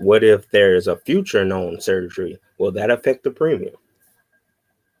says, what if there is a future known surgery? Will that affect the premium?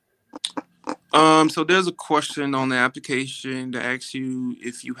 So there's a question on the application that asks you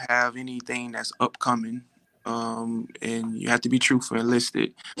if you have anything that's upcoming, and you have to be truthful and list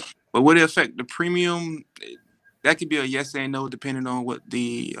it. But would it affect the premium? That could be a yes and no, depending on what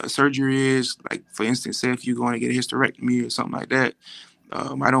the surgery is. Like, for instance, say if you're going to get a hysterectomy or something like that,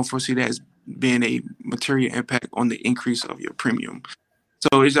 I don't foresee that as being a material impact on the increase of your premium.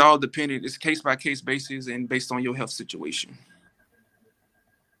 So it's all dependent. It's case by case basis and based on your health situation.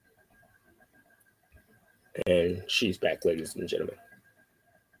 And she's back, ladies and gentlemen.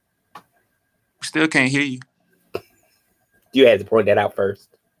 Still can't hear you. You had to point that out first.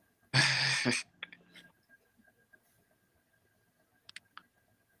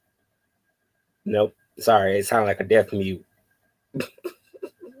 Nope. Sorry, it sounded like a deaf mute.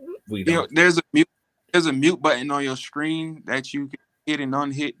 We don't. There's a mute button on your screen that you can hit and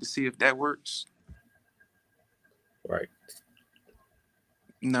unhit to see if that works. Right.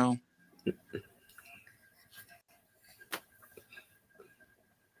 No.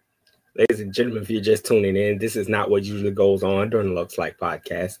 Ladies and gentlemen, if you're just tuning in, this is not what usually goes on during the Looks Like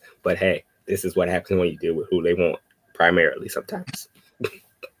podcast. But hey, this is what happens when you deal with who they want, primarily sometimes.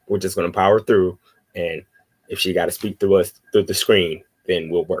 We're just going to power through. And if she got to speak through us through the screen, then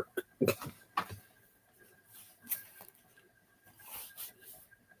we'll work.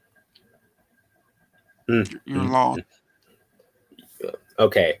 You're lost.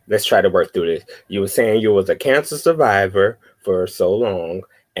 Okay, let's try to work through this. You were saying you was a cancer survivor for so long,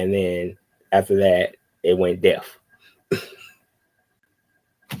 and then after that, it went deaf.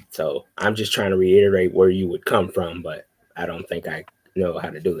 So I'm just trying to reiterate where you would come from, but I don't think I know how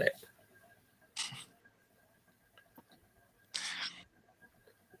to do that.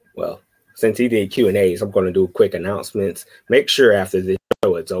 Well, since he did Q&As, I'm going to do quick announcements. Make sure after this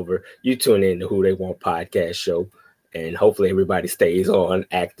show is over, you tune in to Who They Want podcast show, and hopefully everybody stays on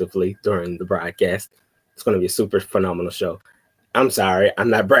actively during the broadcast. It's going to be a super phenomenal show. I'm sorry, I'm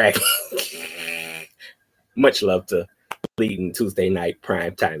not bragging. Much love to leading Tuesday night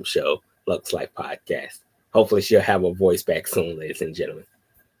primetime show, Looks Like Podcast. Hopefully she'll have her voice back soon, ladies and gentlemen.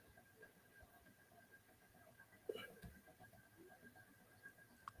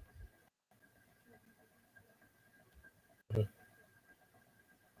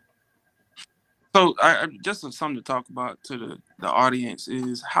 So I just something to talk about to the audience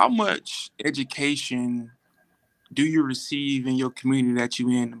is how much education do you receive in your community that you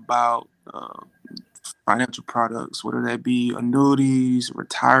in about financial products, whether that be annuities,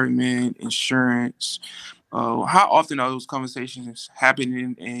 retirement, insurance? How often are those conversations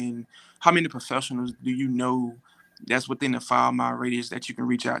happening, and how many professionals do you know that's within the 5-mile radius that you can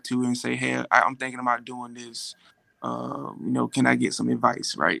reach out to and say, hey, I'm thinking about doing this. Can I get some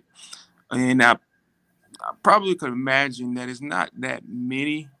advice, right? And I probably could imagine that it's not that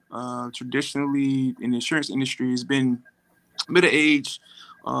many. Traditionally, in the insurance industry, it's been middle-aged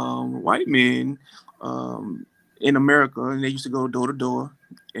white men in America, and they used to go door to door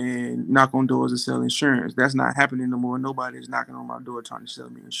and knock on doors and sell insurance. That's not happening no more. Nobody is knocking on my door trying to sell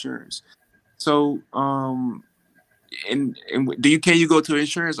me insurance. So, and can you go to an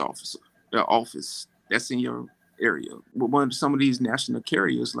insurance office that's in your area? Some of these national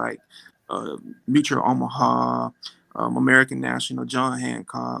carriers like Mutual Omaha, American National, John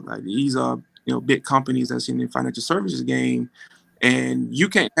Hancock, like these are big companies that's in the financial services game, and you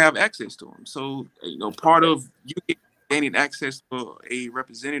can't have access to them. So part of you gaining access to a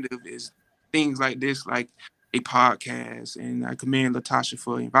representative is things like this, like a podcast. And I commend Latasha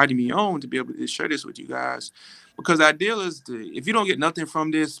for inviting me on to be able to share this with you guys, because the ideal is if you don't get nothing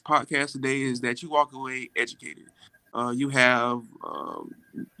from this podcast today, is that you walk away educated. You have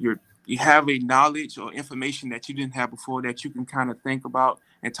your you have a knowledge or information that you didn't have before that you can kind of think about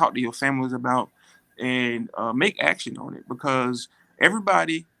and talk to your families about and make action on it, because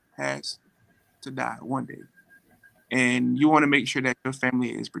everybody has to die one day. And you want to make sure that your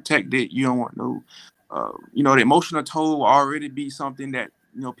family is protected. You don't want no, the emotional toll will already be something that,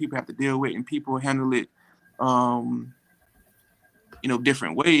 people have to deal with, and people handle it,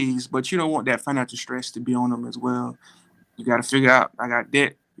 different ways, but you don't want that financial stress to be on them as well. You got to figure out, I got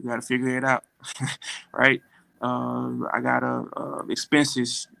debt. You got to figure it out, right? I got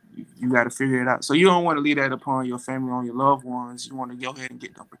expenses. You got to figure it out. So you don't want to leave that upon your family, on your loved ones. You want to go ahead and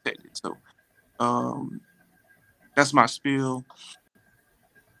get them protected. So that's my spiel.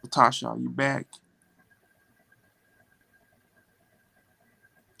 Latasha, are you back?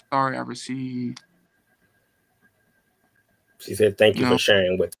 Sorry, I received. She said, thank you for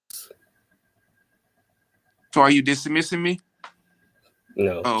sharing with us. So are you dismissing me?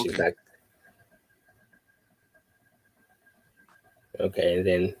 No, oh, she's okay. not. Okay, and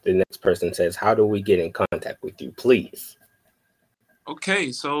then the next person says, how do we get in contact with you, please?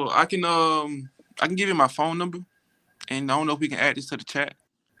 Okay, so I can give you my phone number, and I don't know if we can add this to the chat.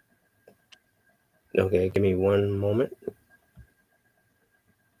 Okay, give me one moment.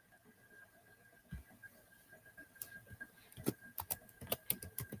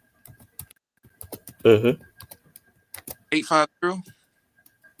 Mm-hmm.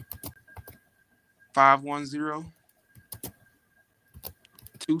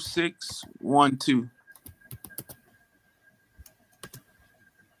 850-510-2612.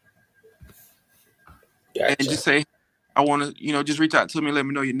 Gotcha. And just say, I want to, just reach out to me. Let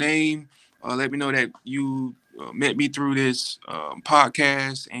me know your name. Let me know that you met me through this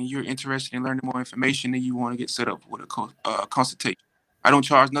podcast and you're interested in learning more information and you want to get set up with a consultation. I don't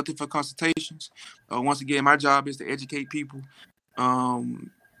charge nothing for consultations. Once again, my job is to educate people on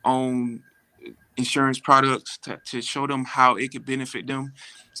insurance products to show them how it could benefit them.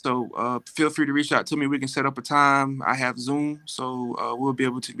 So feel free to reach out to me. We can set up a time. I have Zoom, so we'll be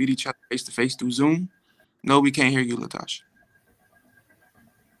able to meet each other face to face through Zoom. No, we can't hear you, Latasha.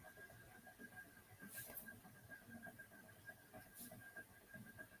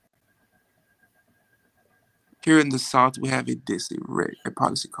 Here in the South, we have a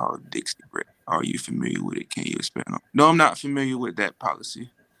policy called Dixie Rec. Are you familiar with it? Can you expand on it? No, I'm not familiar with that policy.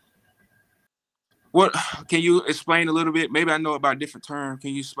 What can you explain a little bit? Maybe I know about different terms.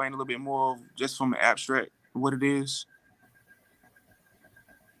 Can you explain a little bit more, just from an abstract, what it is?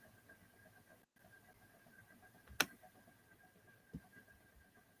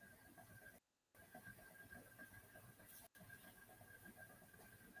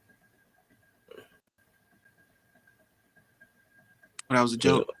 That was a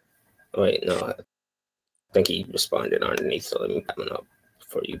joke. Wait, no. I think he responded underneath, so let me come up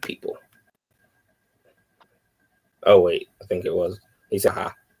for you people. Oh, wait. I think it was. He said,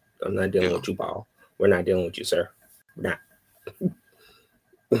 hi. I'm not dealing with you, Paul. We're not dealing with you, sir. We're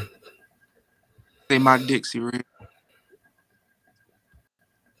not. Say my Dixie Rec.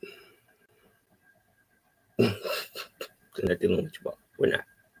 We're not dealing with you, Paul. We're not.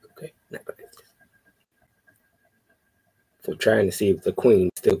 Okay. Not going to do this. We're trying to see if the queen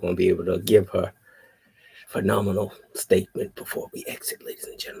is still going to be able to give her phenomenal statement before we exit, ladies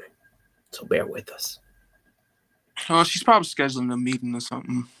and gentlemen. So bear with us. Oh, she's probably scheduling a meeting or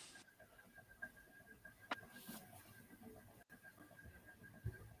something.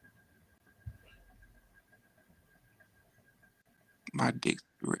 My Dixie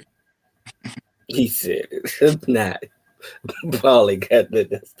Rec. He said, it's not. Paulie got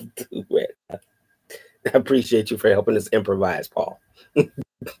the do it. I appreciate you for helping us improvise, Paul.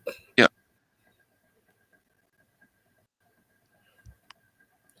 Yeah.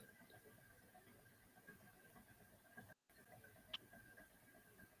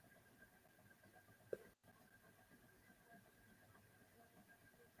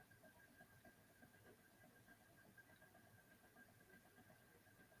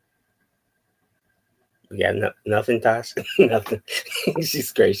 We got nothing, Tosh. Nothing.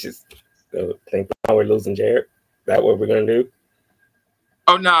 She's gracious. So think now we're losing Jared. Is that what we're gonna do?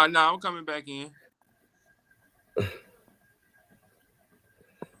 Oh no, I'm coming back in.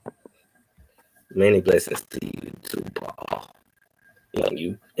 Many blessings to you too, Paul. When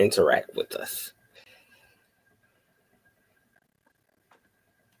you interact with us.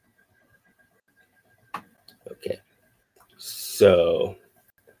 Okay. So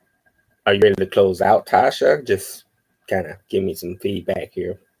are you ready to close out, Tasha? Just kind of give me some feedback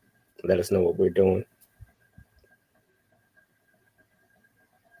here. Let us know what we're doing.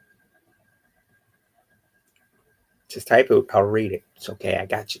 Just type it. I'll read it. It's okay. I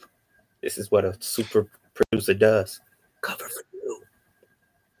got you. This is what a super producer does. Cover for you.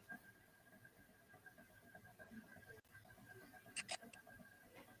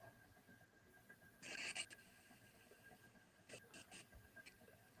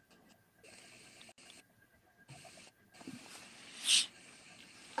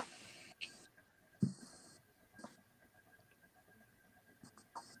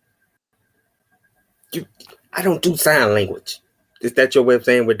 I don't do sign language. Is that your way of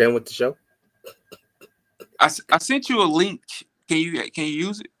saying we're done with the show? I sent you a link. Can you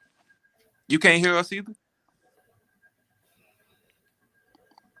use it? You can't hear us either?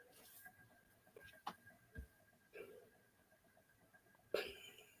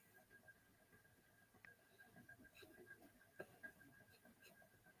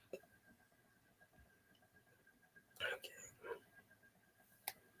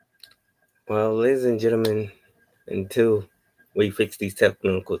 Well, ladies and gentlemen, until we fix these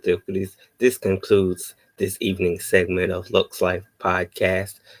technical difficulties, this concludes this evening's segment of Lux Life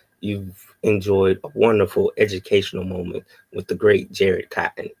Podcast. You've enjoyed a wonderful educational moment with the great Jared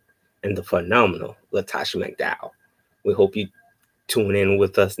Cotton and the phenomenal Latasha McDowell. We hope you tune in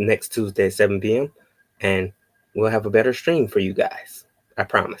with us next Tuesday at 7 p.m. and we'll have a better stream for you guys. I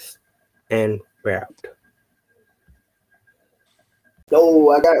promise. And we're out.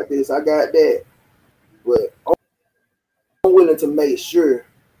 No, I got this, I got that. But I'm willing to make sure,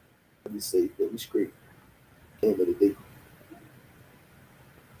 let me say, that we scrape end of the day.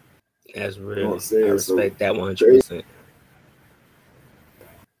 That's You know real. what I'm I saying? respect that 100%.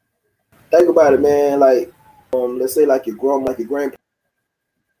 Think about it, man. Like, let's say like your grandma, like your grandparents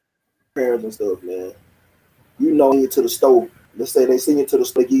and stuff, man. You know, you to the store. Let's say they send you to the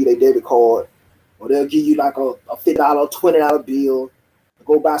store, give you their debit card, or they'll give you like a $50, $20 bill to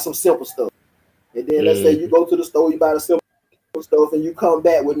go buy some simple stuff. And then let's say you go to the store, you buy the simple stuff, and you come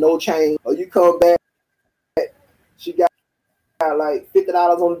back with no change, or you come back, she got like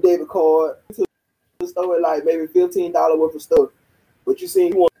 $50 on the debit card to the store with like maybe $15 worth of stuff, but you see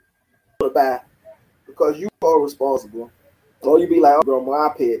you want to buy because you are responsible. So you be like, oh, grandma,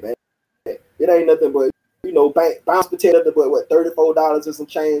 I pay it back. It ain't nothing but, you know, bounce potato, but what, $34 and some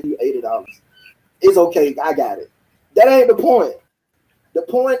change, you $80. It's okay, I got it. That ain't the point. The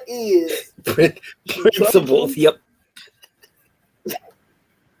point is principles. Yep.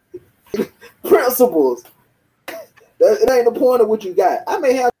 Principles. It ain't the point of what you got. I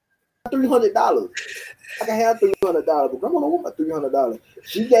may have $300. I can have $300, but grandma don't want my $300.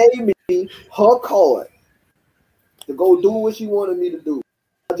 She gave me her card to go do what she wanted me to do.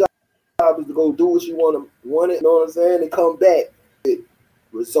 My job is to go do what she wanted, you know what I'm saying, and come back with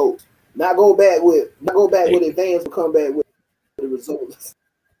results. Not go back with advance, but come back with the results.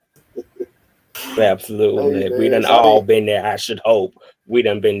 Absolutely. Hey, we done all been there, I should hope. We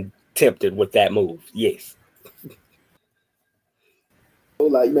done been tempted with that move. Yes.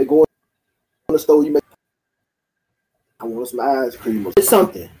 Like you may go in the store, you may, I want some ice cream. It's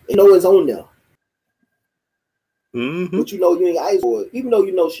something. You know it's on there. Mm-hmm. But you know you ain't ice for it, even though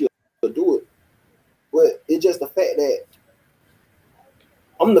you know she'll do it. But it's just the fact that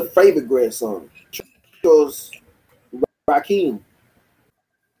I'm the favorite grandson. Because Rakeem.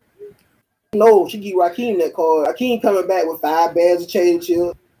 No, she give Rakeem that card. Rakeem coming back with 5 bags of change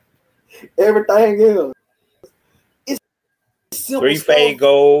chips. Everything else. It's simple 3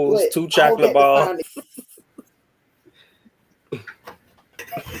 Fagos, 2 chocolate balls.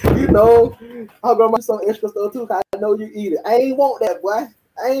 You know, I'm gonna buy some extra stuff too, because I know you eat it. I ain't want that, boy.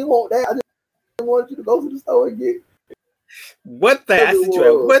 I ain't want that. I just want you to go to the store and get what that? I said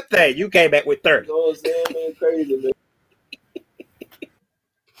you what that? You came back with 30. You know what I'm saying, man? Crazy, man.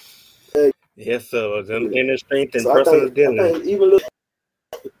 Yes, sir. Inner strength and personal dinner.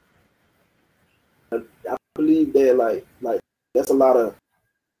 I believe that like that's a lot of.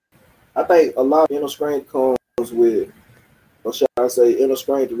 I think a lot of inner strength comes with, or shall I say, inner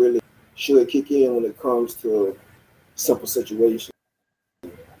strength really should kick in when it comes to simple situations.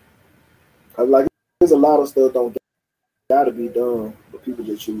 Cause like there's a lot of stuff don't gotta be done, but people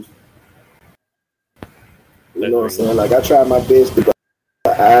just choose. You know what I'm saying? Like I try my best to.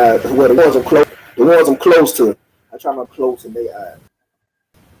 The ones I'm close to, I try my close in their eyes.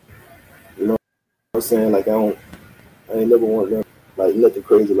 You know what I'm saying? Like I ain't never want them like nothing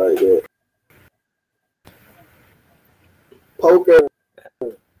crazy like that. Poker. I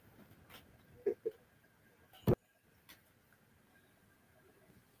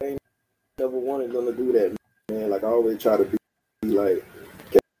ain't never wanted them to do that, man. Like I always try to be like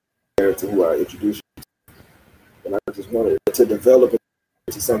character who I introduce you to. And I just wanted to develop it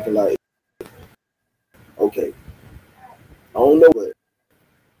into something like, okay, I don't know, but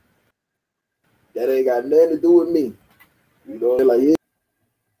That ain't got nothing to do with me. You know, like he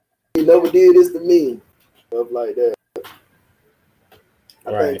never did this to me. Stuff like that.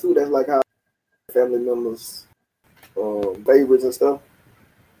 I think too that's like how family members favorites and stuff.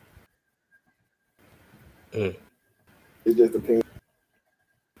 It just depends.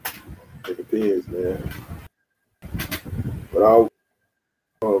 It depends, man. But I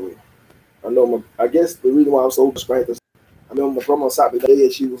know I guess the reason why I was so strength. I remember my grandma stopped me today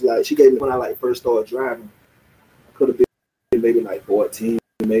and she was like, she gave me when I like first started driving. I could have been maybe like 14,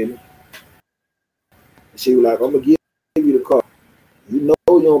 maybe. She was like, I'm gonna give you the car. You know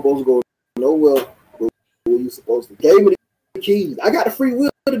you don't supposed to go nowhere but where you supposed to. Gave me the keys. I got the free will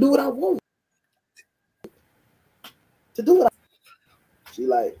to do what I want. To do what I She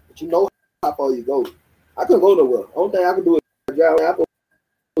like, but you know how far you go. I couldn't go nowhere. Only thing I could do is drive. I supposed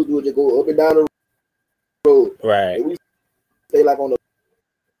to do is just go up and down the road. Right. And we stay like on the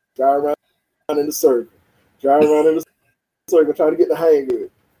drive around in the circle. Drive around in the circle trying to get the hang of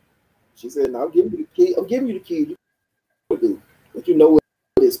it. She said, no, I'm giving you the key. I'm giving you the key. But you know what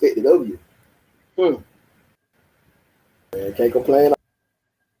is expected of you. Man, can't complain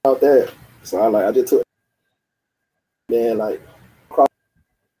about that. So I just took, man, like across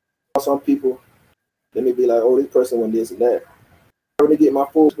some people, let me be like, oh, this person went this and that. I really get my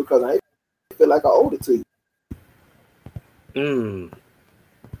fools because I feel like I owed it to you.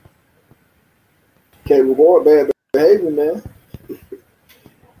 Can't reward bad behavior, man.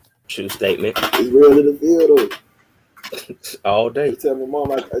 True statement. It's real in the field, though. All day. I tell my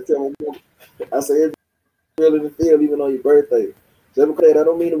mom, I say it's real in the field, even on your birthday. Just because that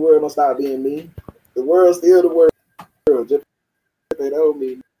don't mean the world don't stop being mean. The world's still the world. Just because that don't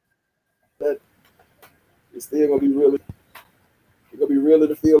mean that it's still gonna be real. It's gonna be real in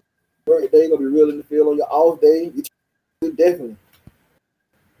the field. Birthday gonna be real in the field on your off day. You definitely.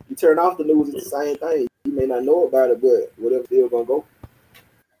 You turn off the news, it's the same thing. You may not know about it, but whatever still gonna go.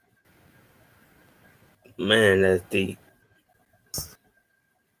 Man, that's deep.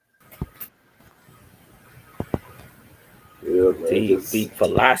 Yeah, man. Deep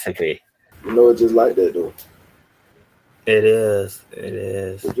philosophy. You know, it's just like that, though. It is. It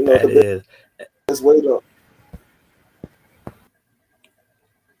is. But you know, the best way to.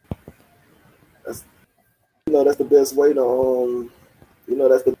 That's the best way to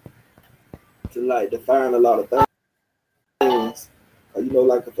to like define a lot of things.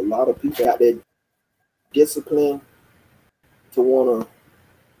 Like if a lot of people got that discipline to want to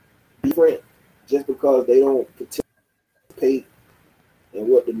be different just because they don't participate in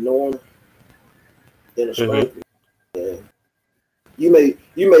what the norm in a strength. Yeah. You may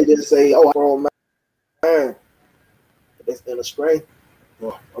just say, oh, I'm wrong man. That's in a strength.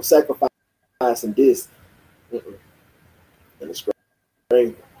 Oh, I'm sacrificing this. In a strength.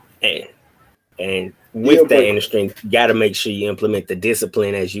 And with that inner strength, you got to make sure you implement the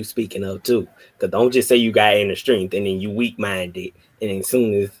discipline as you speaking of too. Because don't just say you got inner strength and then you weak-minded, and then as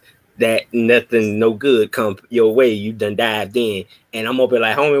soon as that nothing, no good come your way, you done dived in. And I'm gonna be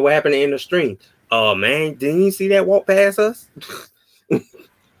like, homie, what happened to inner strength? Oh man, didn't you see that walk past us?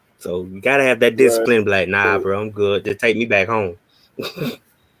 So you gotta have that discipline. Right. Be like, nah, bro, I'm good. Just take me back home.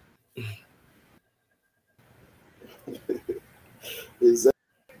 Exactly.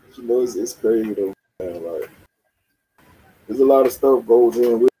 It's crazy though, man. Like, there's a lot of stuff goes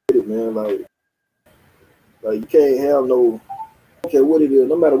in with it, man. Like you can't have no. I don't care what it is.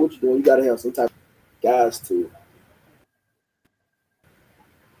 No matter what you're doing, you gotta have some type of guys to.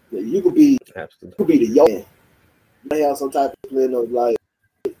 Yeah, you could be. Absolutely. You could be the young. You gotta have some type of plan of like,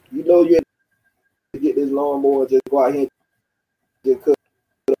 you have to get this lawnmower, just go out here and just cut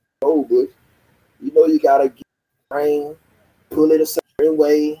the old bush. You gotta get rain, pull it a certain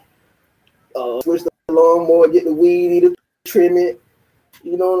way. Switch the lawnmower, get the weed eater, trim it.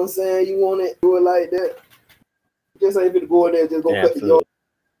 You know what I'm saying? You want it, do it like that. Just ain't fit to go in there, just go cut the yard.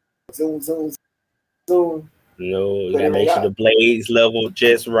 Soon. No, you gotta make sure the blades level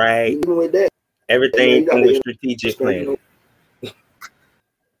just right. Even with that, everything comes with strategic planning.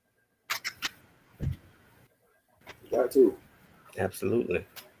 Got to. Absolutely.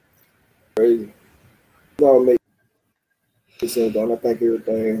 Crazy. No, make sense, though. I think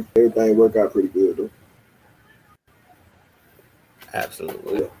everything worked out pretty good, though.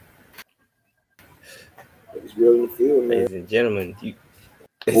 Absolutely. Yeah. It's real in the field, man. Ladies and gentlemen,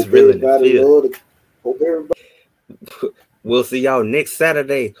 it's real in the field. We'll see y'all next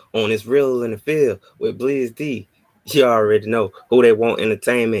Saturday on It's Real in the Field with Blizz D. You already know who they want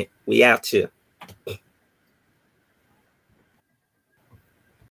entertainment. We out here.